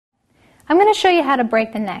I'm going to show you how to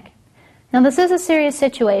break the neck. Now this is a serious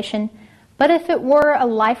situation, but if it were a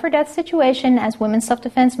life or death situation, as women's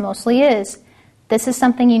self-defense mostly is, this is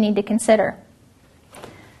something you need to consider.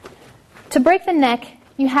 To break the neck,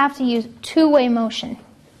 you have to use two-way motion.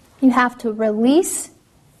 You have to release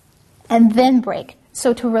and then break.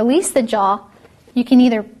 So to release the jaw, you can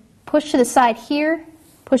either push to the side here,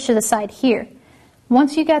 push to the side here.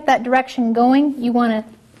 Once you get that direction going, you want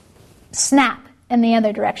to snap in the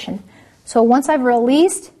other direction. So once I've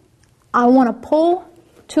released, I want to pull,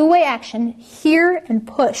 two-way action, here and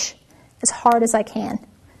push as hard as I can.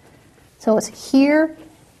 So it's here,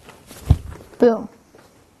 boom.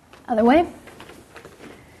 Other way.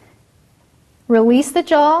 Release the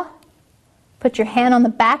jaw, put your hand on the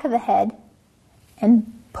back of the head,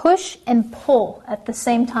 and push and pull at the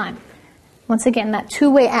same time. Once again, that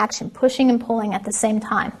two-way action, pushing and pulling at the same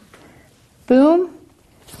time. Boom,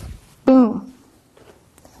 boom.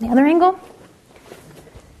 The other angle.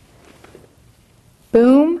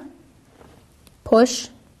 Boom, push,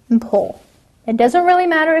 and pull. It doesn't really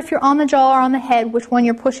matter if you're on the jaw or on the head, which one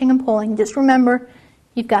you're pushing and pulling. Just remember,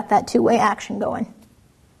 you've got that two-way action going.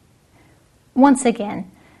 Once again,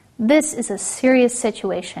 this is a serious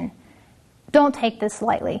situation. Don't take this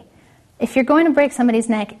lightly. If you're going to break somebody's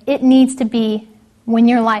neck, it needs to be when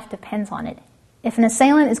your life depends on it. If an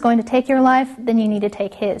assailant is going to take your life, then you need to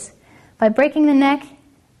take his. By breaking the neck,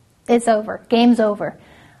 it's over. Game's over.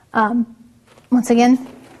 Once again,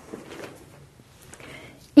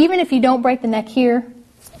 even if you don't break the neck here,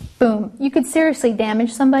 boom, you could seriously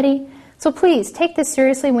damage somebody. So please, take this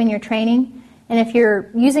seriously when you're training. And if you're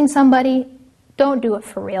using somebody, don't do it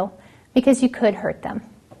for real, because you could hurt them.